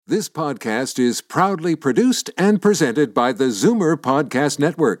This podcast is proudly produced and presented by the Zoomer Podcast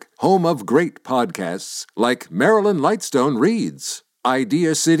Network, home of great podcasts like Marilyn Lightstone Reads,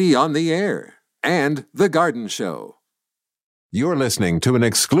 Idea City on the Air, and The Garden Show. You're listening to an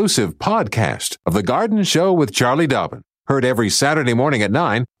exclusive podcast of The Garden Show with Charlie Dobbin, heard every Saturday morning at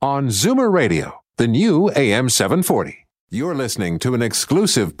 9 on Zoomer Radio, the new AM 740. You're listening to an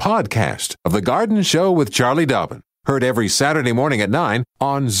exclusive podcast of The Garden Show with Charlie Dobbin, heard every Saturday morning at 9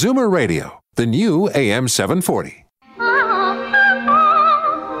 on Zoomer Radio, the new AM 740.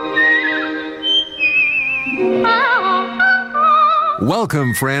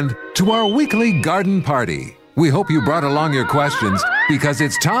 Welcome, friend, to our weekly garden party. We hope you brought along your questions because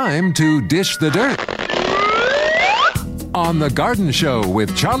it's time to dish the dirt. On The Garden Show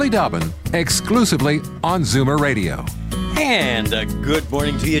with Charlie Dobbin, exclusively on Zoomer Radio. And a good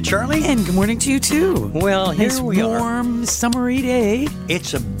morning to you, Charlie. And good morning to you, too. Well, here we are. Warm, summery day.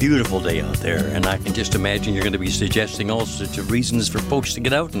 It's a beautiful day out there, and I can just imagine you're going to be suggesting all sorts of reasons for folks to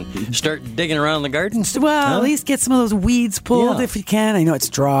get out and start digging around the gardens. Well, at least get some of those weeds pulled if you can. I know it's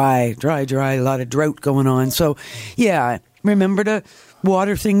dry, a lot of drought going on. So, yeah, remember to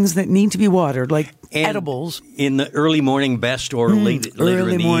water things that need to be watered, like edibles. In the early morning best or later in the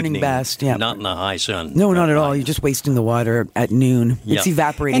early morning evening, best, yeah. Not in the high sun. No, not at all. You're just wasting the water at noon. Yeah. It's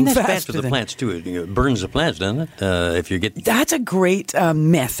evaporating and that's faster bad for the plants, too. It burns the plants, doesn't it? If you get... That's a great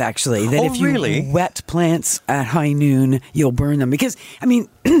myth, actually, that if you wet plants at high noon, you'll burn them. Because, I mean,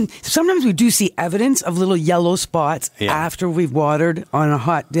 sometimes we do see evidence of little yellow spots after we've watered on a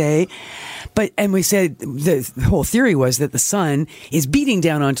hot day. And we said the whole theory was that the sun is beating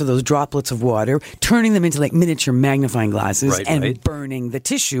down onto those droplets of water, turning them into like miniature magnifying glasses and burning the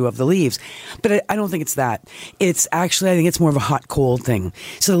tissue of the leaves. But I don't think it's that. It's actually, I think it's more of a hot-cold thing.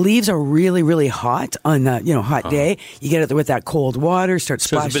 So the leaves are really, really hot on a hot day. You get it with that cold water, start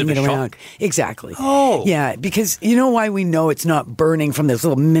splashing it around. Exactly. Oh. Yeah, because you know why we know it's not burning from those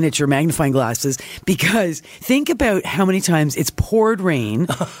little miniature magnifying glasses? Because think about how many times it's poured rain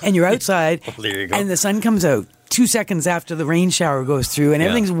and you're outside there you go. And the sun comes out 2 seconds after the rain shower goes through and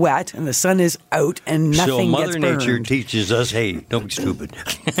everything's wet and the sun is out and nothing gets burned. So Mother Nature teaches us, hey, don't be stupid.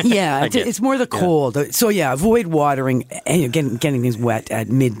 Yeah, it's more the cold. Yeah. So avoid watering and getting things wet at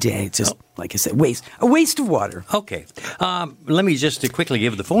midday. It's just, like I said, a waste of water. Okay. Let me just quickly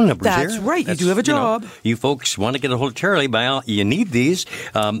give the phone numbers here. That's right. You do have a job. You folks want to get a hold of Charlie, you need these.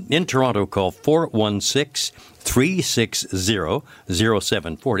 In Toronto, call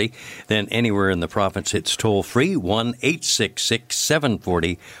 416-360-0740. Then anywhere in the province, it's toll-free,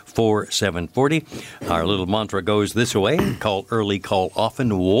 1-866-740-4740. Our little mantra goes this way. Call early, call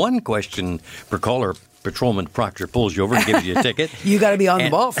often. One question per caller. Patrolman Proctor pulls you over and gives you a ticket. You got to be on the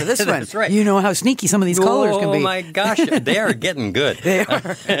ball for this one. That's right. You know how sneaky some of these callers can be. Oh, my gosh. They are getting good. They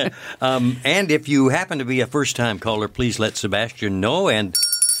are. And if you happen to be a first-time caller, please let Sebastian know. And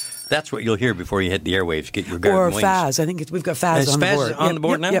that's what you'll hear before you hit the airwaves. Get your garden wings. Or Faz. I think we've got Faz on the board. Faz on the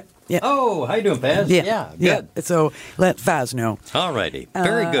board now? Yep. Oh, how you doing, Faz? Yeah, good. So let Faz know. All righty.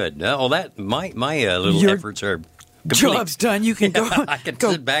 Very good. My little efforts are... Job's done. You can go. I can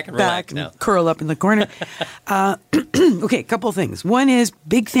sit back and relax now. Curl up in the corner. Okay, a couple of things. One is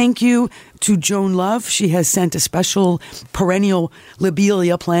big thank you to Joan Love. She has sent a special perennial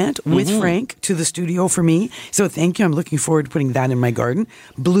lobelia plant with Frank to the studio for me. So thank you. I'm looking forward to putting that in my garden.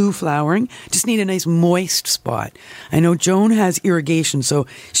 Blue flowering. Just need a nice moist spot. I know Joan has irrigation, so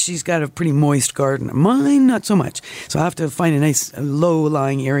she's got a pretty moist garden. Mine, not so much. So I'll have to find a nice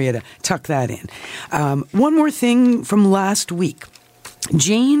low-lying area to tuck that in. One more thing from last week.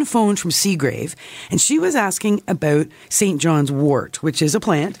 Jane phoned from Seagrave, and she was asking about St. John's wort, which is a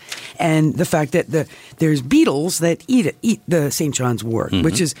plant, and the fact that there's beetles that eat the St. John's wort,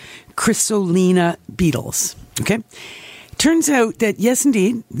 which is Chrysolina beetles. Okay? Turns out that, yes,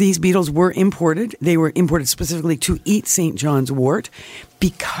 indeed, these beetles were imported. They were imported specifically to eat St. John's wort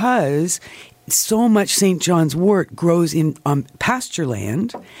because so much St. John's wort grows in pasture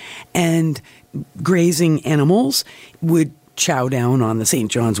land, and grazing animals would chow down on the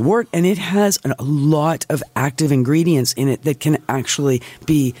St. John's wort, and it has a lot of active ingredients in it that can actually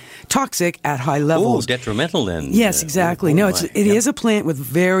be toxic at high levels. Oh, detrimental then. Yes, exactly. It is a plant with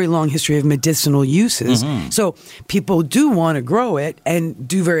very long history of medicinal uses. So people do want to grow it and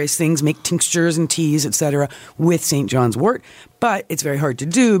do various things, make tinctures and teas, etc., with St. John's wort. But it's very hard to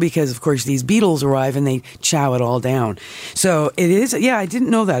do because, of course, these beetles arrive and they chow it all down. So it is, yeah, I didn't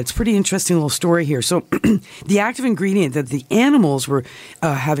know that. It's a pretty interesting little story here. So the active ingredient that the animals were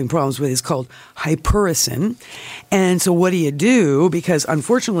having problems with is called hypericin. And so what do you do? Because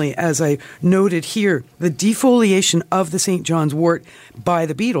unfortunately, as I noted here, the defoliation of the St. John's wort by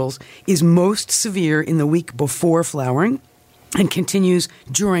the beetles is most severe in the week before flowering and continues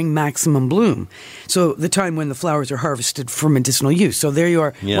during maximum bloom. So the time when the flowers are harvested for medicinal use. So there you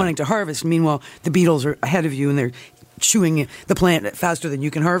are wanting to harvest. Meanwhile, the beetles are ahead of you and they're chewing the plant faster than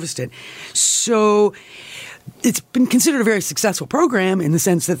you can harvest it. So it's been considered a very successful program in the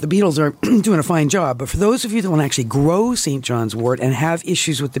sense that the beetles are doing a fine job. But for those of you that want to actually grow St. John's wort and have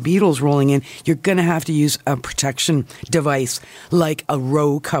issues with the beetles rolling in, you're going to have to use a protection device like a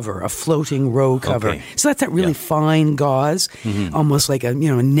row cover, a floating row cover. Okay. So that's that really fine gauze, almost like a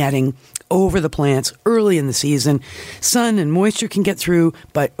netting over the plants early in the season. Sun and moisture can get through,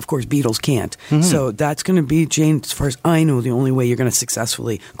 but of course beetles can't. So that's going to be, Jane, as far as I know, the only way you're going to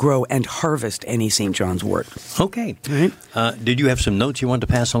successfully grow and harvest any St. John's wort. Okay. Right. Did you have some notes you wanted to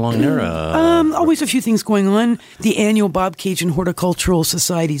pass along there? Always a few things going on. The annual Bob Cajun Horticultural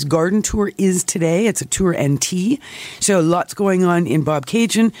Society's garden tour is today. It's a tour NT. So lots going on in Bob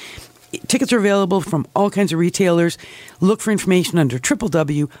Cajun. Tickets are available from all kinds of retailers. Look for information under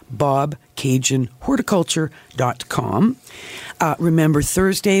www.bobcajunhorticulture.com. Remember,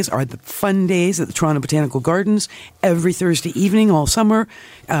 Thursdays are the fun days at the Toronto Botanical Gardens. Every Thursday evening, all summer,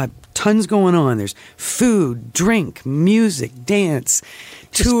 tons going on. There's food, drink, music, dance,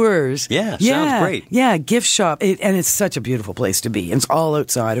 tours. Sounds great. Yeah, gift shop. And it's such a beautiful place to be. And it's all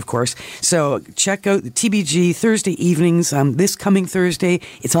outside, of course. So check out the TBG Thursday evenings. This coming Thursday,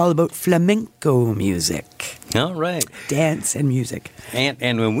 it's all about flamenco music. All right. Dance and music.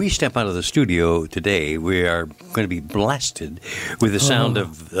 And when we step out of the studio today, we are going to be blasted with the sound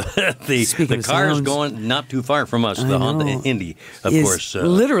of the cars sounds, going not too far from us. The Honda Indy, of course.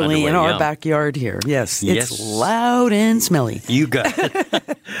 Literally in underway. our backyard here. Yes. It's loud and smelly. You got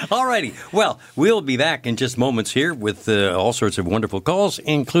it. All righty. Well, we'll be back in just moments here with all sorts of wonderful calls,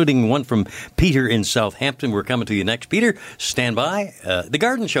 including one from Peter in Southampton. We're coming to you next, Peter. Stand by. The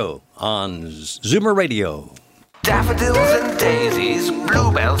Garden Show on Zoomer Radio. Daffodils and daisies,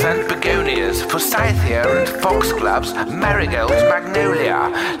 bluebells and begonias, forsythia and foxgloves, marigolds,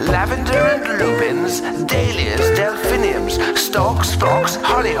 magnolia, lavender and lupins, dahlias, delphiniums, stalks, phlox,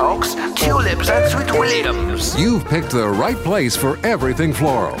 hollyhocks, tulips and sweet williams. You've picked the right place for everything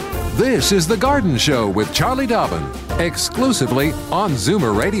floral. This is The Garden Show with Charlie Dobbin, exclusively on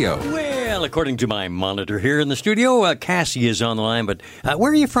Zoomer Radio. Well, according to my monitor here in the studio, Cassie is on the line. But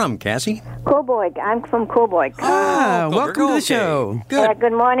where are you from, Cassie? Cobourg. I'm from Cobourg. Welcome to the show. Good.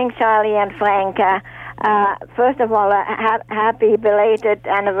 Good morning, Charlie and Frank. First of all, happy belated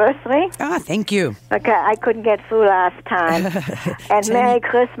anniversary. Thank you. Okay, I couldn't get through last time. And Merry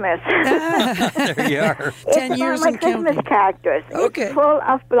Christmas. There you are. 10 years It's one and of my Christmas counting. cactus. Okay. It's full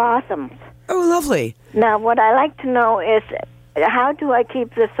of blossoms. Oh, lovely. Now, what I like to know is, how do I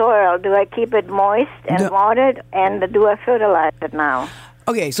keep the soil? Do I keep it moist and watered, and do I fertilize it now?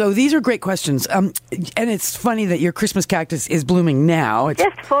 Okay, so these are great questions. And it's funny that your Christmas cactus is blooming now. It's,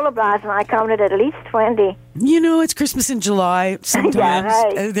 Just full of blossom. I counted at least 20. it's Christmas in July sometimes. Yeah,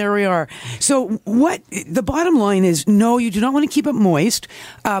 right. There we are. So the bottom line is, no, you do not want to keep it moist,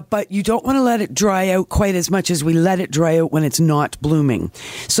 but you don't want to let it dry out quite as much as we let it dry out when it's not blooming.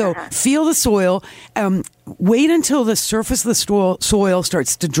 So feel the soil. Wait until the surface of the soil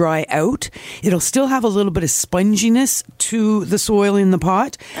starts to dry out. It'll still have a little bit of sponginess to the soil in the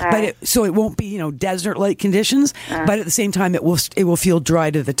pot, but so it won't be desert-like conditions. But at the same time, it will feel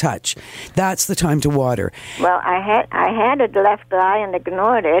dry to the touch. That's the time to water. Well, I had it left dry and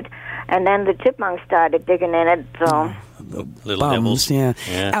ignored it, and then the chipmunks started digging in it. So. Little Bums, devils.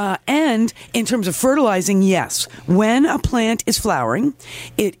 yeah. And in terms of fertilizing, yes, when a plant is flowering,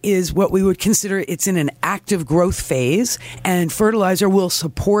 it is what we would consider it's in an active growth phase, and fertilizer will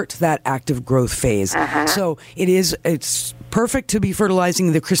support that active growth phase. So it's perfect to be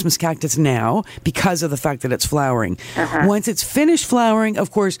fertilizing the Christmas cactus now because of the fact that it's flowering. Once it's finished flowering,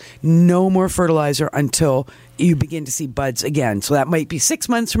 of course, no more fertilizer until you begin to see buds again. So that might be 6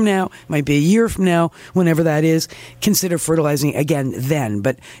 months from now, might be a year from now, whenever that is. Consider fertilizing again then.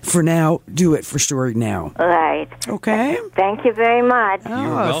 But for now, do it for sure now. Right. Okay? Thank you very much.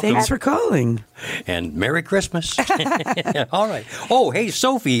 welcome. Thanks for calling. And Merry Christmas. All right. Oh, hey,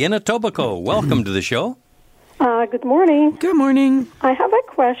 Sophie in Etobicoke. Welcome to the show. Good morning. Good morning. I have a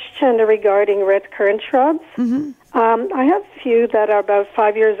question regarding red currant shrubs. I have a few that are about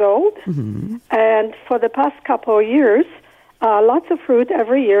 5 years old, and for the past couple of years, lots of fruit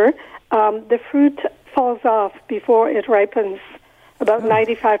every year. The fruit falls off before it ripens, about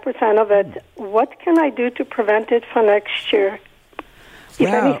 95% of it. What can I do to prevent it for next year, if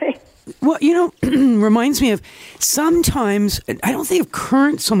anything? Well, reminds me of sometimes, I don't think of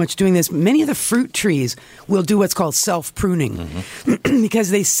currants so much doing this. Many of the fruit trees will do what's called self-pruning because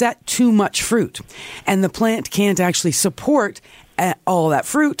they set too much fruit and the plant can't actually support all that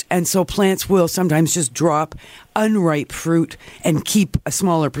fruit. And so plants will sometimes just drop unripe fruit and keep a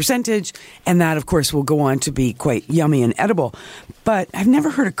smaller percentage. And that, of course, will go on to be quite yummy and edible. But I've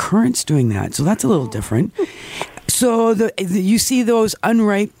never heard of currants doing that. So that's a little different. So you see those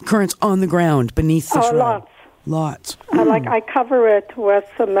unripe currants on the ground beneath the shrub? Lots. I cover it with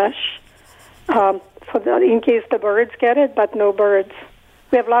some mesh in case the birds get it, but no birds.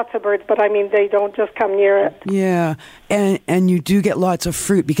 We have lots of birds, but they don't just come near it. Yeah, and you do get lots of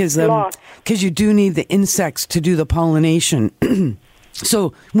fruit because you do need the insects to do the pollination.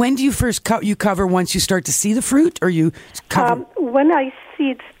 So when do you first cover once you start to see the fruit, or you cover? When I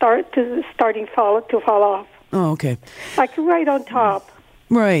see it starting to fall off. Oh, okay. Like right on top.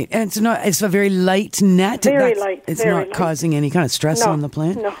 Right, and it's a very light net. Very light. It's not causing any kind of stress on the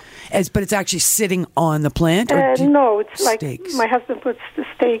plant? No. But it's actually sitting on the plant? Or no, it's stakes? Like my husband puts the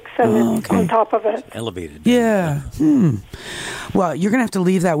stakes and it's on top of it. Elevated. Yeah. Well, you're going to have to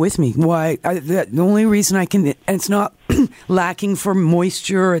leave that with me. Why? The only reason I can... And it's not lacking for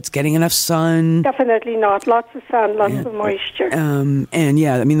moisture. It's getting enough sun. Definitely not. Lots of sun, lots of moisture. And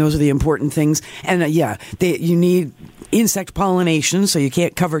those are the important things. And you need insect pollination, so you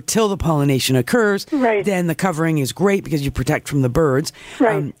can't cover till the pollination occurs. Right. Then the covering is great because you protect from the birds.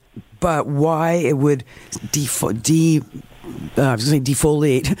 Right. But why it would defoliate,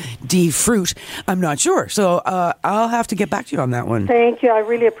 defruit, I'm not sure. So I'll have to get back to you on that one. Thank you. I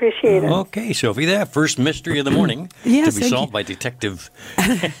really appreciate it. Okay, Sophie, that first mystery of the morning to be solved by Detective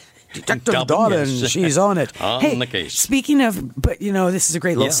Dobbin, she's on it. On the case. Speaking of, this is a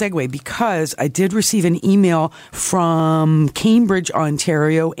great little segue because I did receive an email from Cambridge,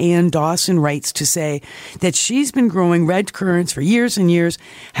 Ontario. Ann Dawson writes to say that she's been growing red currants for years and years,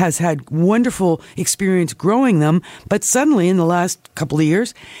 has had wonderful experience growing them, but suddenly in the last couple of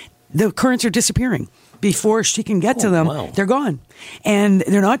years, the currants are disappearing. Before she can get to them, they're gone. And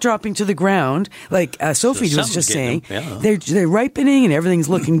they're not dropping to the ground, like Sophie was just saying. Yeah. They're ripening and everything's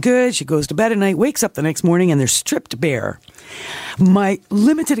looking good. She goes to bed at night, wakes up the next morning, and they're stripped bare. My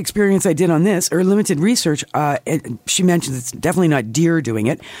limited experience I did on this, or limited research, she mentions it's definitely not deer doing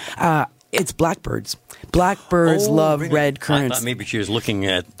it. It's blackbirds. Blackbirds love red currants. I thought maybe she was looking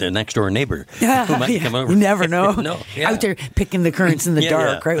at the next door neighbor who might come over. You never know. No, Out there picking the currants in the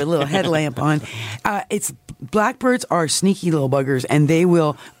dark, right, with a little headlamp on. Blackbirds are sneaky little buggers, and they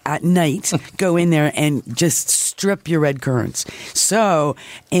will at night go in there and just strip your red currants. So,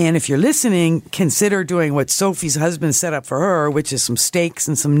 and if you're listening, consider doing what Sophie's husband set up for her, which is some stakes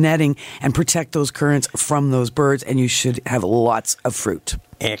and some netting, and protect those currants from those birds, and you should have lots of fruit.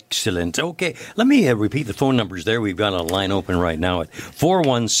 Excellent. Okay, let me repeat the phone numbers there. We've got a line open right now at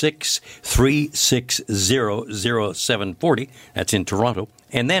 416-360-0740. That's in Toronto.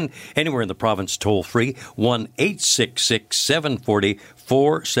 And then anywhere in the province, toll free,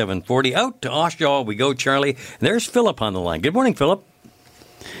 1-866-740-4740. Out to Oshawa we go, Charlie. There's Philip on the line. Good morning, Philip.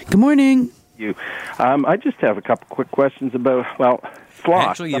 Good morning. You. I just have a couple quick questions about, flock.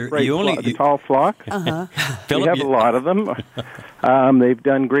 Actually, the tall flock. Uh-huh. Philip, we have a lot of them. They've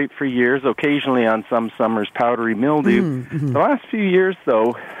done great for years. Occasionally on some summers, powdery mildew. The last few years,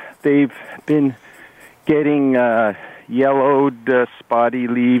 though, they've been getting yellowed, spotty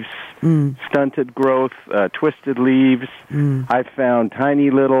leaves, stunted growth, twisted leaves. I found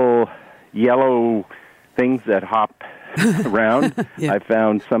tiny little yellow things that hop around. I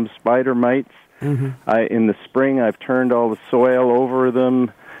found some spider mites. In the spring, I've turned all the soil over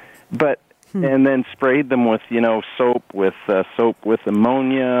them, and then sprayed them with soap with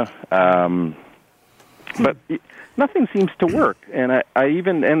ammonia. But nothing seems to work, and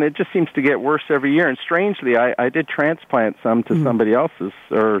and it just seems to get worse every year. And strangely, I did transplant some to somebody else's,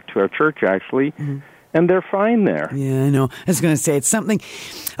 or to our church actually. And they're fine there. Yeah, I know. I was going to say, it's something.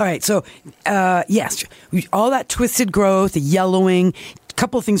 All right, so, yes, all that twisted growth, the yellowing, a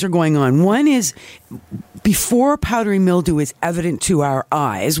couple of things are going on. One is, before powdery mildew is evident to our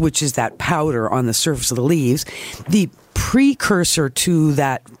eyes, which is that powder on the surface of the leaves, the precursor to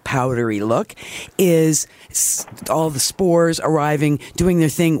that powdery look is all the spores arriving, doing their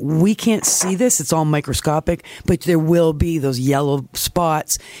thing. We can't see this. It's all microscopic, but there will be those yellow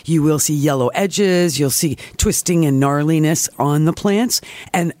spots. You will see yellow edges. You'll see twisting and gnarliness on the plants.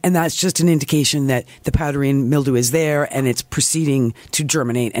 And that's just an indication that the powdery mildew is there and it's proceeding to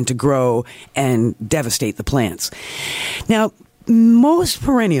germinate and to grow and devastate the plants. Now, most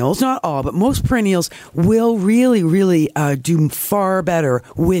perennials, not all, but most perennials will really do far better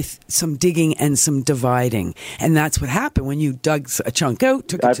with some digging and some dividing. And that's what happened when you dug a chunk out,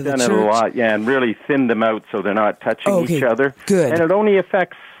 took it to the church. I've done it a lot, and really thinned them out so they're not touching each other. Good. And it only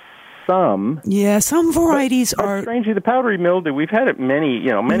affects some. Yeah, some varieties are. Strangely, the powdery mildew, we've had it many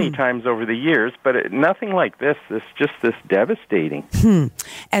times over the years, but nothing like this. Just this devastating.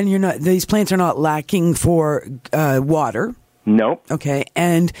 And these plants are not lacking for water. Nope. Okay.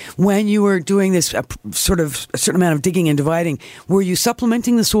 And when you were doing this a certain amount of digging and dividing, were you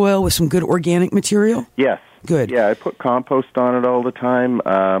supplementing the soil with some good organic material? Yes. Good. Yeah, I put compost on it all the time.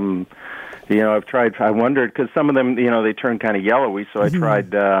 I've tried. I wondered because some of them, they turn kind of yellowy, so I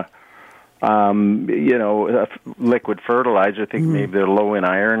tried. Liquid fertilizer. I think maybe they're low in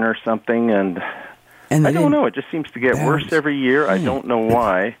iron or something, and I don't know. It just seems to get worse every year. I don't know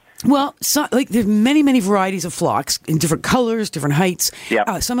why. Well, there's many varieties of phlox in different colors, different heights.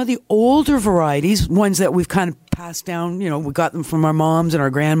 Yeah. Some of the older varieties, ones that we've kind of passed down, we got them from our moms and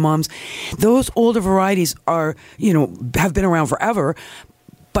our grandmoms. Those older varieties are, have been around forever.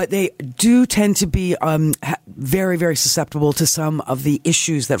 But they do tend to be very, very susceptible to some of the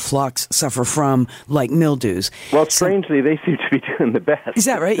issues that phlox suffer from, like mildews. Well, strangely, they seem to be doing the best. Is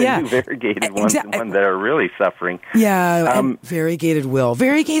that right? The Yeah. new variegated ones, the ones that are really suffering. Yeah, and variegated will.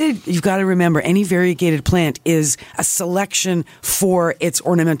 Variegated, you've got to remember, any variegated plant is a selection for its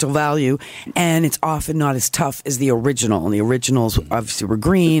ornamental value, and it's often not as tough as the original. And the originals obviously were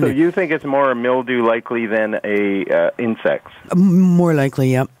green. So you think it's more a mildew likely than a insects? More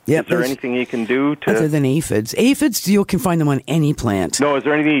likely, yeah. Yep. Is there anything you can do to... Other than aphids. Aphids, you can find them on any plant. No, is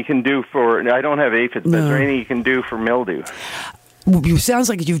there anything you can do for... I don't have aphids, but is there anything you can do for mildew? It sounds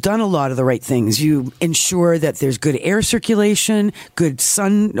like you've done a lot of the right things. You ensure that there's good air circulation, good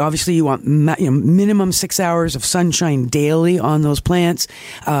sun. Obviously, you want minimum 6 hours of sunshine daily on those plants.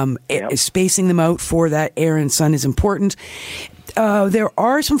 Spacing them out for that air and sun is important. There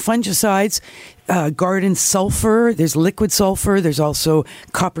are some fungicides. Garden sulfur, there's liquid sulfur, there's also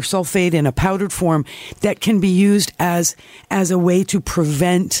copper sulfate in a powdered form that can be used as a way to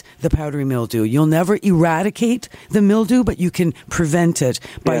prevent the powdery mildew. You'll never eradicate the mildew, but you can prevent it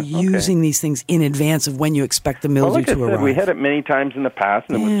by using these things in advance of when you expect the mildew to arrive. We had it many times in the past,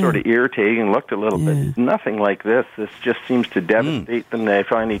 and it was sort of irritating and looked a little bit. Nothing like this. This just seems to devastate them. They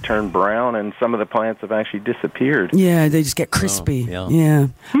finally turn brown, and some of the plants have actually disappeared. Yeah, they just get crispy.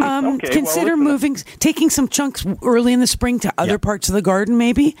 Consider taking some chunks early in the spring to other parts of the garden,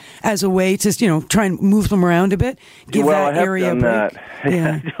 maybe, as a way to, try and move them around a bit. Give that area a break. That.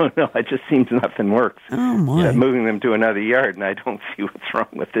 Yeah. I don't know. It just seems nothing works. Oh, my. Moving them to another yard, and I don't see what's wrong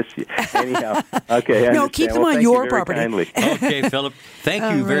with this. Anyhow, okay. No, keep them on your property. Okay, Philip.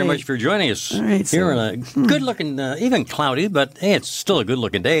 Thank you very much for joining us here on a good-looking, even cloudy, but hey, it's still a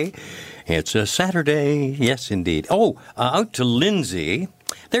good-looking day. It's a Saturday. Yes, indeed. Out to Lindsay.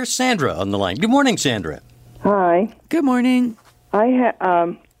 There's Sandra on the line. Good morning, Sandra. Hi. Good morning.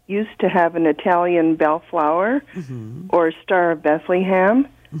 I used to have an Italian bellflower or Star of Bethlehem,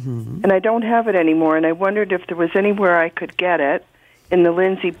 and I don't have it anymore, and I wondered if there was anywhere I could get it in the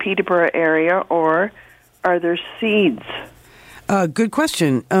Lindsay, Peterborough area, or are there seeds? Good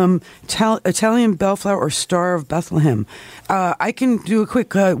question. Italian bellflower or Star of Bethlehem. I can do a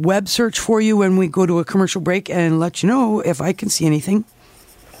quick web search for you when we go to a commercial break and let you know if I can see anything.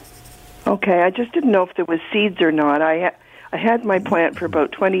 Okay, I just didn't know if there was seeds or not. I had my plant for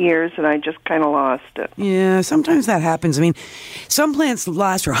about 20 years, and I just kind of lost it. Yeah, sometimes that happens. I mean, some plants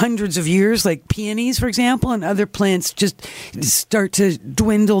last for hundreds of years, like peonies, for example, and other plants just start to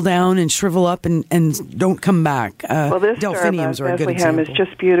dwindle down and shrivel up and don't come back. Well, this delphiniums Star are a good example. Bethlehem is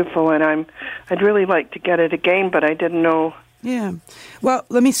just beautiful, and I'd really like to get it again, but I didn't know. Yeah. Well,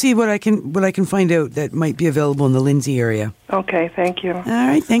 let me see what I can find out that might be available in the Lindsay area. Okay, thank you. All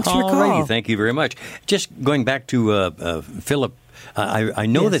right, thanks for your call. Thank you very much. Just going back to Philip I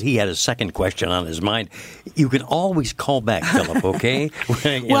know that he had a second question on his mind. You can always call back, Philip, okay?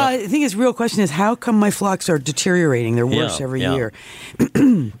 Well, I think his real question is, how come my phlox are deteriorating? They're worse every year.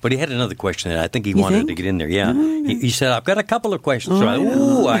 But he had another question that I think he wanted to get in there. Yeah. He said, I've got a couple of questions. So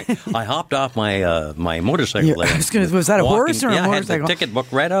I hopped off my motorcycle there. Was that a horse or a motorcycle? I had the ticket book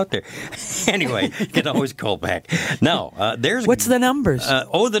right out there. Anyway, you can always call back. Now, What's the numbers?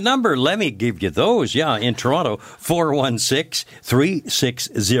 The number, let me give you those. Yeah, in Toronto,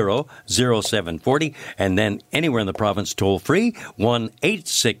 416-360-0740. And then anywhere in the province, toll free,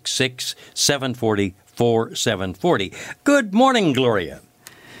 1-866-740-4740. Good morning, Gloria.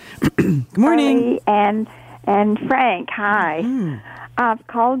 Good morning. And Frank, hi. I've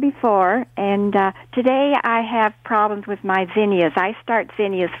called before, and today I have problems with my zinnias. I start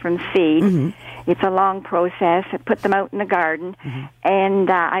zinnias from seed. It's a long process. I put them out in the garden,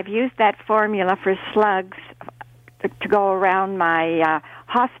 and I've used that formula for slugs to go around my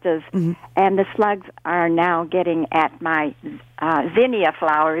hostas, and the slugs are now getting at my zinnia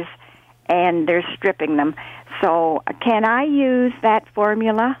flowers, and they're stripping them. So can I use that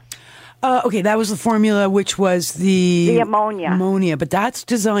formula? Okay, that was the formula, which was the ammonia. But that's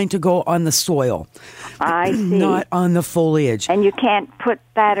designed to go on the soil. I see. Not on the foliage. And you can't put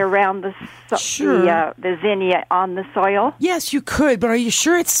that around the zinnia on the soil? Yes, you could, but are you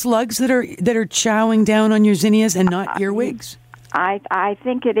sure it's slugs that are chowing down on your zinnias and not earwigs? I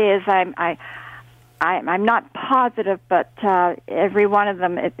think it is. I'm not positive, but every one of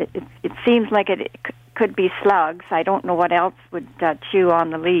them, it seems like it could be slugs. I don't know what else would chew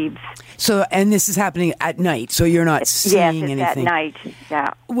on the leaves. So, and this is happening at night, so you're not seeing anything. Yes, it's at night, yeah.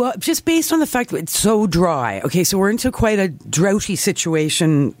 Well, just based on the fact that it's so dry. Okay, so we're into quite a droughty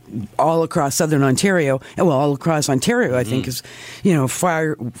situation all across southern Ontario. Well, all across Ontario, I think, is,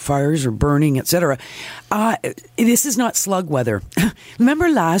 fires are burning, etc. This is not slug weather. Remember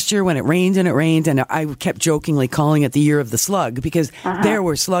last year when it rained, and I kept jokingly calling it the year of the slug because there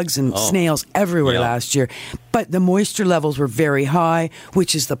were slugs and snails everywhere last year. But the moisture levels were very high,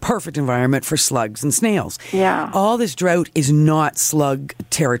 which is the perfect environment for slugs and snails. Yeah. All this drought is not slug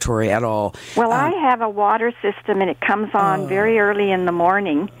territory at all. Well, I have a water system, and it comes on very early in the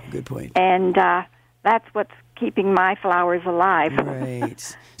morning. Good point. And that's what's keeping my flowers alive.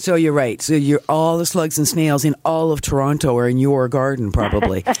 Right. So you're right. So all the slugs and snails in all of Toronto are in your garden,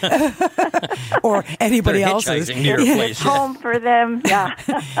 probably, or anybody else's. To your place. Home for them, yeah.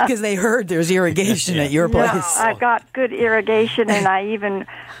 Because they heard there's irrigation at your place. Yeah, I've got good irrigation, and I even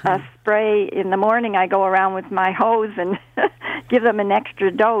spray in the morning. I go around with my hose and give them an extra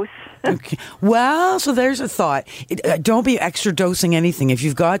dose. Okay. Well, so there's a thought. Don't be extra dosing anything. If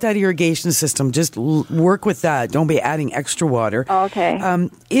you've got that irrigation system, just work with that. Don't be adding extra water. Okay.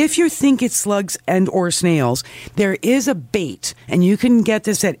 If you think it's slugs and or snails, there is a bait, and you can get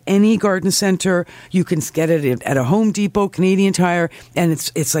this at any garden center. You can get it at a Home Depot, Canadian Tire, and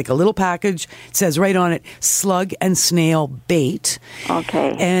it's like a little package. It says right on it, slug and snail bait.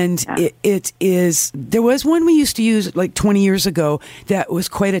 Okay. And it is, there was one we used to use like 20 years ago that was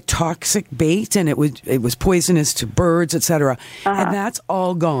quite a toxic bait, and it was poisonous to birds, etc. And that's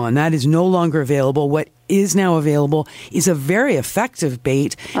all gone. That is no longer available. What is now available is a very effective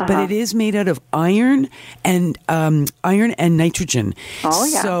bait, but it is made out of iron and nitrogen. Oh,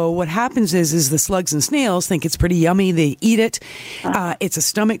 yeah. So what happens is the slugs and snails think it's pretty yummy. They eat it. It's a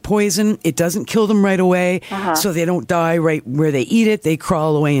stomach poison. It doesn't kill them right away, so they don't die right where they eat it. They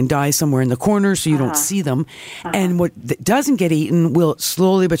crawl away and die somewhere in the corner, so you don't see them. And what doesn't get eaten will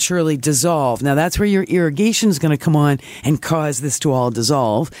slowly but surely dissolve. Now that's where your irrigation is going to come on and cause this to all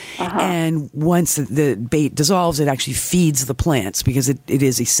dissolve. And once the bait dissolves, it actually feeds the plants because it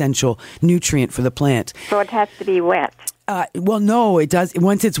is essential nutrient for the plant. So it has to be wet. Well, no, it does.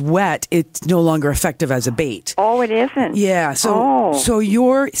 Once it's wet, it's no longer effective as a bait. Oh, it isn't? Yeah. So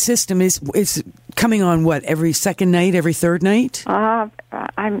your system is coming on what, every second night, every third night? I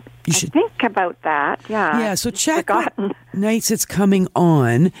think about that, yeah. Yeah, so check what nights it's coming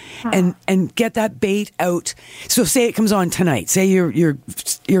on and get that bait out. So say it comes on tonight. Say your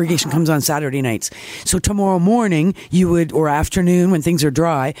irrigation comes on Saturday nights. So tomorrow morning, you would, or afternoon when things are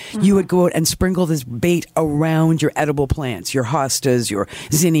dry, you would go out and sprinkle this bait around your edible plants, your hostas, your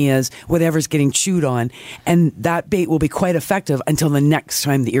zinnias, whatever's getting chewed on. And that bait will be quite effective until the next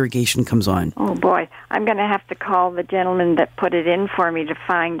time the irrigation comes on. Oh, boy. I'm going to have to call the gentleman that put it in for me to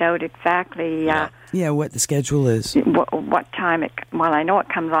find out exactly what the schedule is. What time well, I know it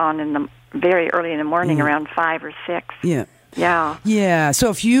comes on in the very early in the morning, around 5 or 6. Yeah. Yeah. Yeah. So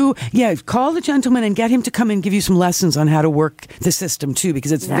if you, call the gentleman and get him to come and give you some lessons on how to work the system too,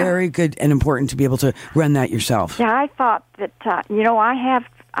 because it's very good and important to be able to run that yourself. Yeah, I thought that,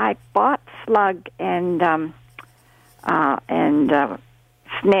 I bought slug and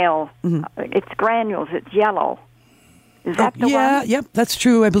snail. Mm-hmm. It's granules. It's yellow. Is that the one? Yeah, yep, that's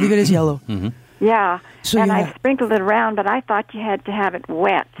true. I believe it is yellow. Mm-hmm. Yeah, so and I sprinkled it around, but I thought you had to have it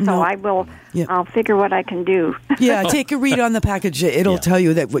wet. So No. I will. Yeah. I'll figure what I can do. Yeah, take a read on the package. It'll tell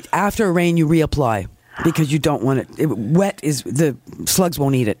you that after a rain, you reapply because you don't want it. Wet is the slugs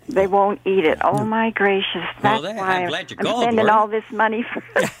won't eat it. They won't eat it. Oh my gracious! That's why I'm glad you I'm called, spending Lori. all this money for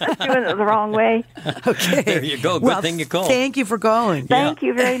doing it the wrong way. Okay, There you go. Good thing you called. Thank you for calling. Thank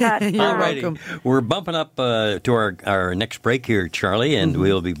you very much. You're All righty. welcome. We're bumping up to our next break here, Charlie, and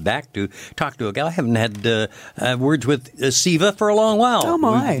we'll be back to talk to a gal. I haven't had words with Siva for a long while. Oh,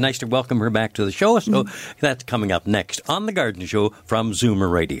 my. Nice to welcome her back to the show. So that's coming up next on The Garden Show from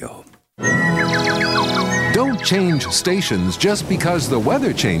Zoomer Radio. Don't change stations just because the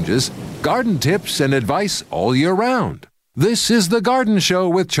weather changes. Garden tips and advice all year round. This is The Garden Show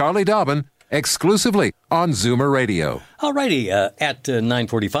with Charlie Dobbin, exclusively on Zoomer Radio. All righty. At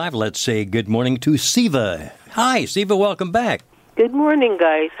 9:45, let's say good morning to Siva. Hi, Siva. Welcome back. Good morning,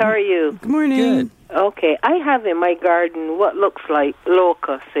 guys. How are you? Good morning. Good. Okay, I have in my garden what looks like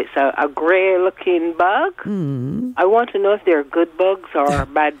locust. It's a gray-looking bug. Mm. I want to know if they're good bugs or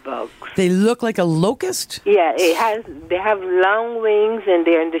bad bugs. They look like a locust. Yeah, they have long wings and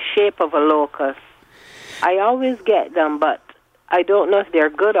they're in the shape of a locust. I always get them, but I don't know if they're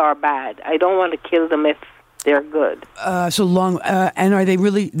good or bad. I don't want to kill them if they're good. So long, and are they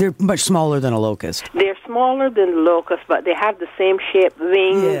really? They're much smaller than a locust. They're smaller than the locust, but they have the same shaped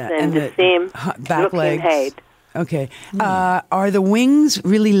wings and the same back looking legs. head. Okay. Are the wings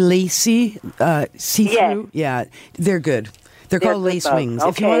really lacy, see-through? Yeah, they're good. They're called good lace bugs. wings. Okay.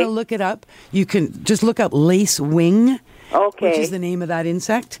 If you want to look it up, you can just look up lace wing. Okay. Which is the name of that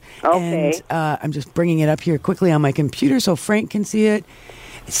insect. Okay. And I'm just bringing it up here quickly on my computer so Frank can see it.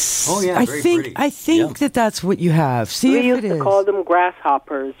 Oh, yeah, very pretty. I think that's what you have. See We if used it to is. call them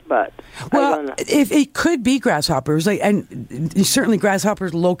grasshoppers, but I Well, don't know. if it could be grasshoppers, and certainly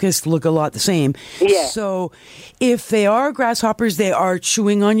grasshoppers, locusts look a lot the same. Yeah. So, if they are grasshoppers, they are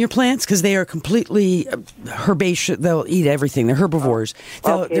chewing on your plants because they are completely herbaceous. They'll eat everything. They're herbivores.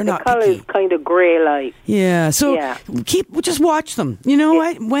 They're not the color picky. is kind of gray-like. Yeah. So just watch them. You know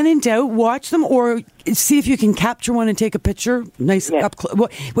what? When in doubt, watch them or see if you can capture one and take a picture. Nice up close.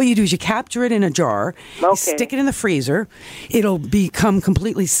 What you do is you capture it in a jar, you stick it in the freezer. It'll become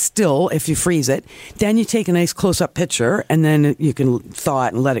completely still if you freeze it. Then you take a nice close-up picture, and then you can thaw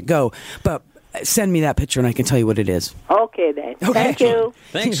it and let it go. But send me that picture, and I can tell you what it is. Okay, then. Okay. Thank you.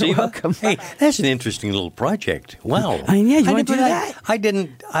 Thanks, You're Siva. welcome. Hey, that's an interesting little project. Wow. Yeah, you want to do that? I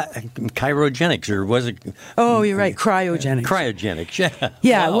didn't. Cryogenics, or was it? Oh, you're right. Cryogenics. Cryogenics, yeah.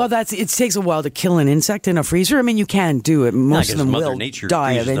 Yeah, Wow. well, it takes a while to kill an insect in a freezer. I mean, you can do it. Most I of guess them Mother will Nature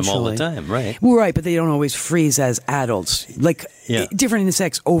die freezes eventually. them all the time, right? Well, right, but they don't always freeze as adults. Like different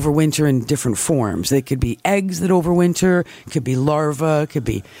insects overwinter in different forms. They could be eggs that overwinter, could be larvae, could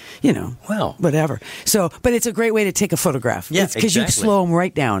be, whatever. So, but it's a great way to take a photograph. Yeah, because you exactly. slow them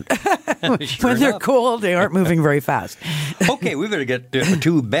right down. Sure When they're enough. cold, they aren't moving very fast. Okay, we better get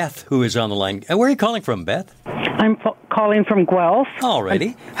to Beth, who is on the line. Where are you calling from, Beth? I'm calling from Guelph,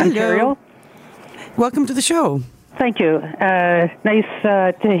 Alrighty. Ontario. Welcome to the show. Thank you. Nice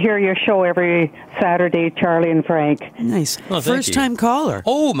to hear your show every Saturday, Charlie and Frank. Nice. Well, thank First time caller.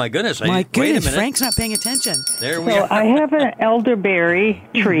 Oh, my goodness. My Wait a goodness, minute. Frank's not paying attention. There we So go. I have an elderberry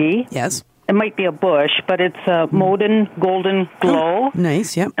tree. Yes. It might be a bush, but it's a Modin Golden Glow.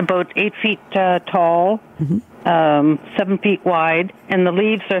 Nice, yep. About 8 feet tall, 7 feet wide, and the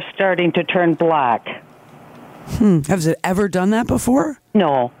leaves are starting to turn black. Has it ever done that before?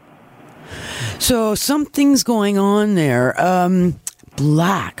 No. So something's going on there.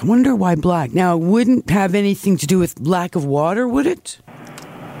 Black. I wonder why black. Now, it wouldn't have anything to do with lack of water, would it?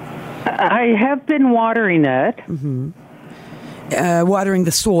 I have been watering it. Watering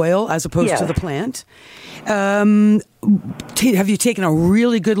the soil as opposed to Yes. the plant. Have you taken a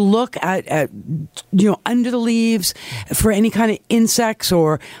really good look at under the leaves for any kind of insects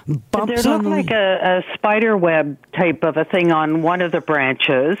or bumps There on looked the like a spider web type of a thing on one of the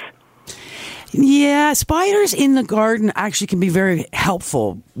branches. Yeah, spiders in the garden actually can be very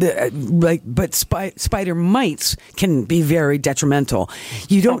helpful, but spider mites can be very detrimental.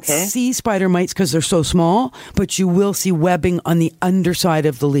 You don't see spider mites because they're so small, but you will see webbing on the underside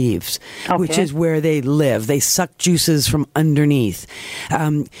of the leaves, which is where they live. They suck juices from underneath.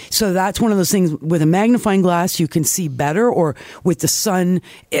 So that's one of those things. With a magnifying glass, you can see better, or with the sun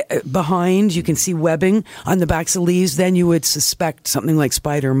behind, you can see webbing on the backs of leaves. Then you would suspect something like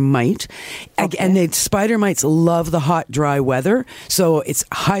spider mite. And spider mites love the hot, dry weather, so it's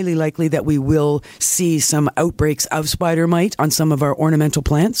highly likely that we will see some outbreaks of spider mite on some of our ornamental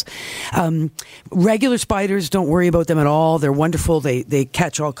plants. Regular spiders, don't worry about them at all. They're wonderful. They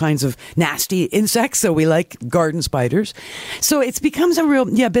catch all kinds of nasty insects, so we like garden spiders. So it becomes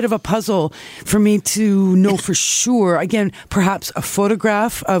a bit of a puzzle for me to know for sure. Again, perhaps a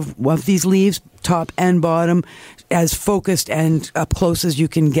photograph of these leaves, top and bottom, as focused and up close as you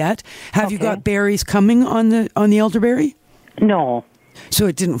can get. Have you got berries coming on the elderberry? No. So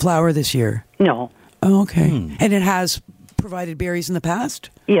it didn't flower this year? No. Oh, okay. And it has provided berries in the past?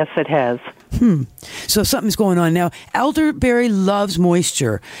 Yes, it has. So something's going on now. Elderberry loves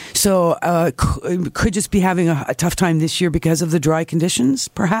moisture, so could just be having a tough time this year because of the dry conditions,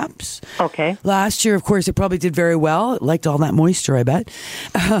 perhaps. Okay. Last year, of course, it probably did very well. It liked all that moisture, I bet.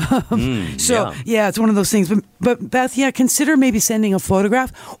 Yeah, it's one of those things. But Beth, consider maybe sending a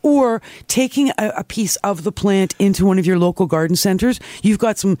photograph or taking a piece of the plant into one of your local garden centers. You've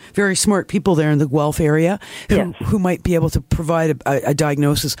got some very smart people there in the Guelph area who might be able to provide a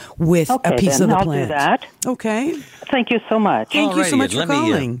diagnosis with a piece of the I'll plant. Do that. Okay. Thank you so much. Thank you so much for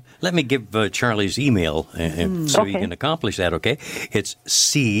calling. Let me give Charlie's email so you can accomplish that, okay? It's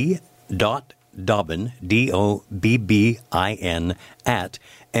c.dobbin, DOBBIN, at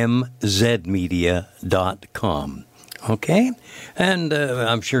mzmedia.com. Okay? And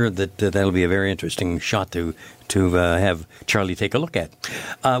I'm sure that that'll be a very interesting shot to have Charlie take a look at.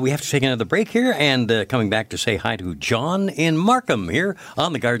 We have to take another break here, and coming back to say hi to John in Markham here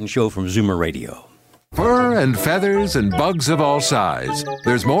on The Garden Show from Zoomer Radio. Fur and feathers and bugs of all size.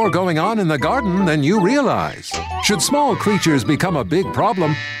 There's more going on in the garden than you realize. Should small creatures become a big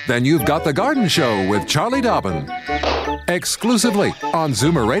problem, then you've got The Garden Show with Charlie Dobbin. Exclusively on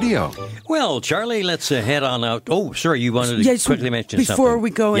Zoomer Radio. Well, Charlie, let's head on out. Oh, sorry, you wanted to quickly mention something. Before we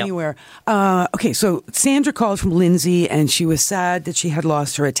go anywhere. Okay, so Sandra called from Lindsay, and she was sad that she had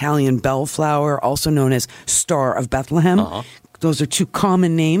lost her Italian bellflower, also known as Star of Bethlehem. Those are two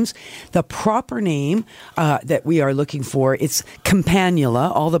common names. The proper name that we are looking for, it's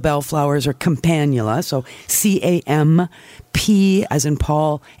Campanula. All the bellflowers are Campanula. So C-A-M-P as in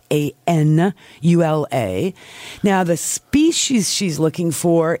Paul, A-N-U-L-A. Now, the species she's looking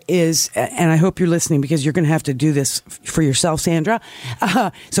for is, and I hope you're listening because you're going to have to do this for yourself, Sandra.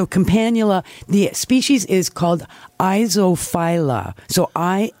 So Campanula, the species is called Isophylla. So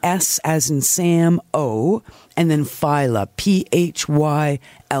I-S as in Sam, O, and then phylla, P-H-Y-L-L-A.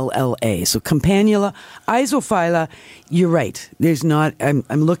 So Campanula, Isophylla, you're right. There's not, I'm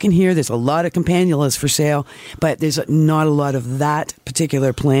looking here, there's a lot of Campanulas for sale, but there's not a lot of that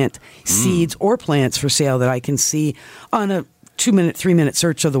particular plant, seeds or plants for sale that I can see on a 2-minute, 3-minute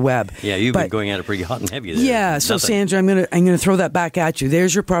search of the web. Yeah, you've been going at it pretty hot and heavy there. Yeah, so Sandra, I'm gonna throw that back at you.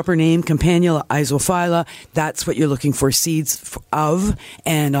 There's your proper name, Campanula Isophylla. That's what you're looking for seeds of,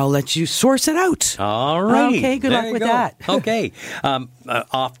 and I'll let you source it out. All right. Okay, good luck with that. Okay,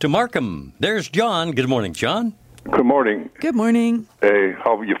 off to Markham. There's John. Good morning, John. Good morning. Good morning. Hey,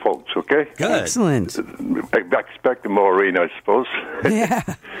 how are you folks, okay? Good. Excellent. Expecting more rain, I suppose. Yeah.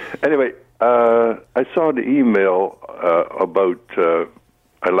 Anyway, I saw the email about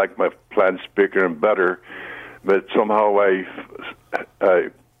I like my plants bigger and better, but somehow I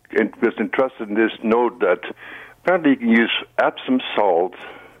was interested in this note that apparently you can use Epsom salt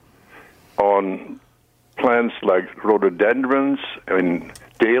on plants like rhododendrons and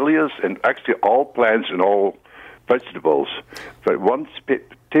dahlias, and actually all plants and all vegetables, but 1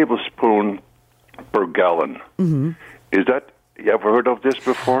 tablespoon per gallon. Mm-hmm. Is that, you ever heard of this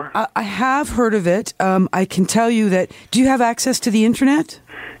before? I have heard of it. I can tell you that, do you have access to the internet?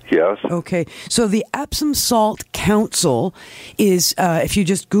 Yes. Okay. So the Epsom Salt Council is, if you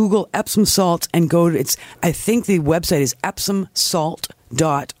just Google Epsom salt and go to, I think the website is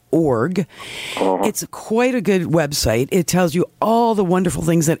epsomsalt.org. It's quite a good website. It tells you all the wonderful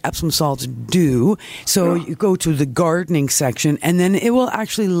things that Epsom salts do. So you go to the gardening section, and then it will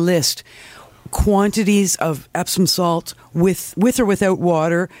actually list quantities of Epsom salt with or without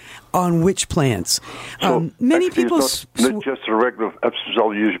water on which plants. Many people it's not just a regular Epsom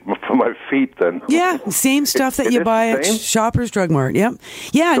salt used for my feet then. Yeah, same stuff that you buy at Shoppers Drug Mart. Yep.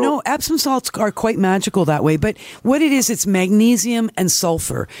 Yeah, no, Epsom salts are quite magical that way. But what it is, it's magnesium and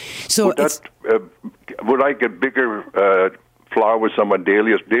sulfur. So would I get bigger flowers on my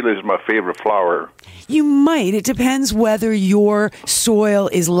dahlias? Dahlia is my favorite flower. You might. It depends whether your soil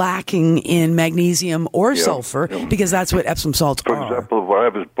is lacking in magnesium or sulfur, because that's what Epsom salts are. For example, when I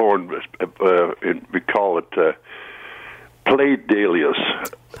was born, we call it plate dahlias.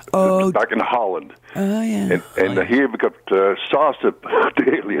 Back in Holland. Oh, yeah. And here we got saucer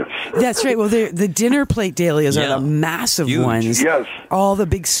dahlias. That's right. Well, the dinner plate dahlias are the massive ones. Yes. All the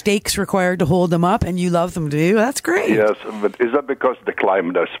big stakes required to hold them up, and you love them too. That's great. Yes, but is that because of the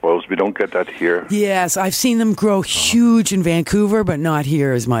climate, I suppose? We don't get that here. Yes, I've seen them grow huge in Vancouver, but not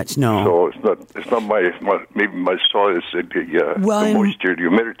here as much, no. So it's not maybe my soil is the moisture, the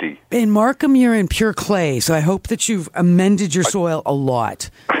humidity. In Markham, you're in pure clay, so I hope that you've amended your soil a lot.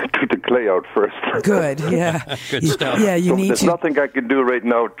 I took the clay out first. Good, yeah. Good stuff. Yeah, you need there's to. There's nothing I can do right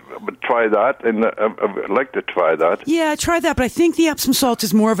now but try that, and I'd like to try that. Yeah, try that, but I think the Epsom salt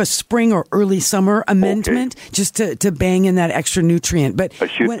is more of a spring or early summer amendment, just to bang in that extra nutrient. But I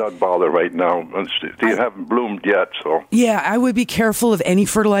should not bother right now. They haven't bloomed yet, so. Yeah, I would be careful of any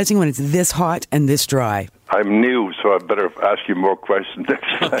fertilizing when it's this hot and this dry. I'm new, so I better ask you more questions next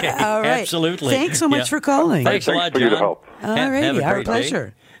time. Okay, all right. Absolutely. Thanks so much for calling. Thanks a lot, John. For your help. All righty, have a our great pleasure.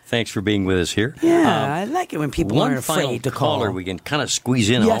 Day. Thanks for being with us here. Yeah, I like it when people aren't afraid to call. One final caller we can kind of squeeze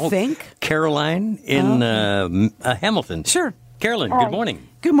in. You think? Caroline in Hamilton. Sure. Carolyn, good morning.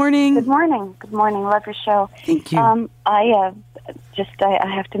 Good morning. Good morning. Good morning. Love your show. Thank you. I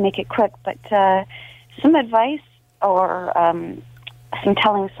have to make it quick, but some advice or some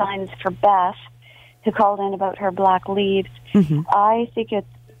telling signs for Beth, who called in about her black leaves. Mm-hmm. I think it's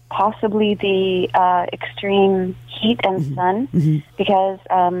possibly the extreme heat and sun, because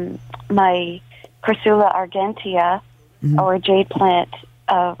my Cursula argentea, or jade plant,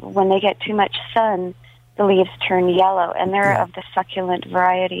 when they get too much sun, the leaves turn yellow, and they're of the succulent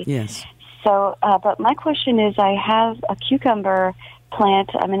variety. Yes. So, but my question is, I have a cucumber plant.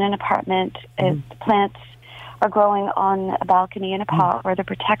 I'm in an apartment. The plants are growing on a balcony in a pot where they're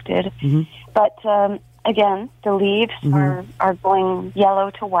protected. But again, the leaves are going yellow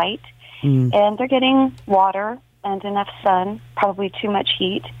to white, and they're getting water and enough sun, probably too much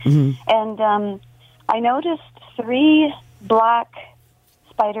heat. And I noticed 3 black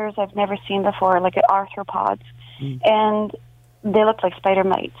spiders I've never seen before, like arthropods, and they looked like spider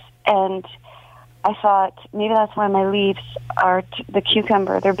mites. And I thought maybe that's why my leaves are,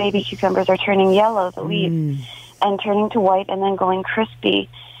 their baby cucumbers are turning yellow, the leaves, and turning to white and then going crispy.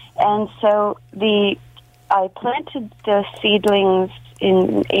 And so I planted the seedlings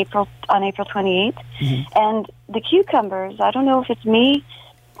on April 28th, and the cucumbers, I don't know if it's me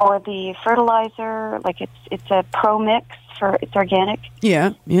or the fertilizer, like it's a Pro Mix, it's organic.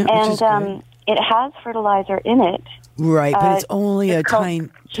 Yeah. And it has fertilizer in it. Right, but it's only a tiny...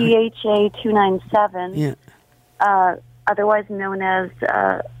 GHA 297. Yeah. Otherwise known as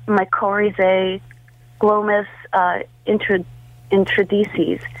Mycorrhizae glomus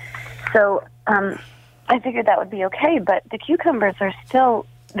introdecies. So I figured that would be okay, but the cucumbers are still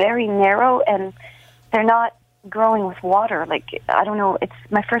very narrow, and they're not growing with water. Like, I don't know, it's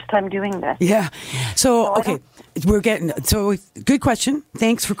my first time doing this. Yeah. So okay, good question.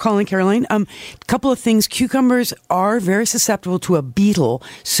 Thanks for calling, Caroline. Couple of things. Cucumbers are very susceptible to a beetle,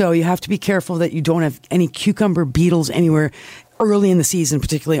 so you have to be careful that you don't have any cucumber beetles anywhere early in the season,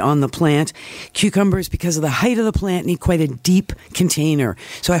 particularly on the plant. Cucumbers, because of the height of the plant, need quite a deep container.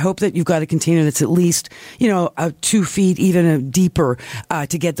 So I hope that you've got a container that's at least, 2 feet, even deeper,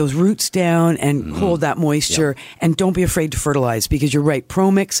 to get those roots down and hold that moisture. Yep. And don't be afraid to fertilize, because you're right.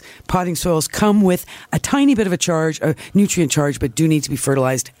 ProMix potting soils come with a tiny bit of a nutrient charge, but do need to be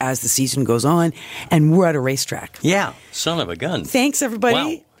fertilized as the season goes on. And we're at a racetrack. Yeah, son of a gun. Thanks,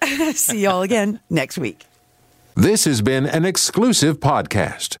 everybody. Wow. See y'all again next week. This has been an exclusive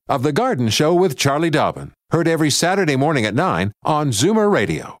podcast of The Garden Show with Charlie Dobbin. Heard every Saturday morning at 9 on Zoomer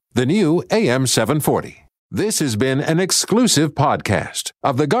Radio, the new AM 740. This has been an exclusive podcast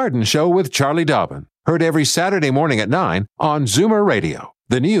of The Garden Show with Charlie Dobbin. Heard every Saturday morning at 9 on Zoomer Radio,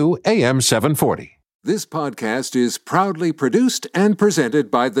 the new AM 740. This podcast is proudly produced and presented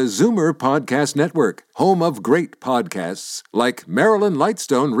by the Zoomer Podcast Network, home of great podcasts like Marilyn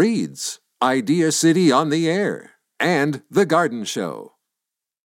Lightstone Reads, Idea City on the Air, and The Garden Show.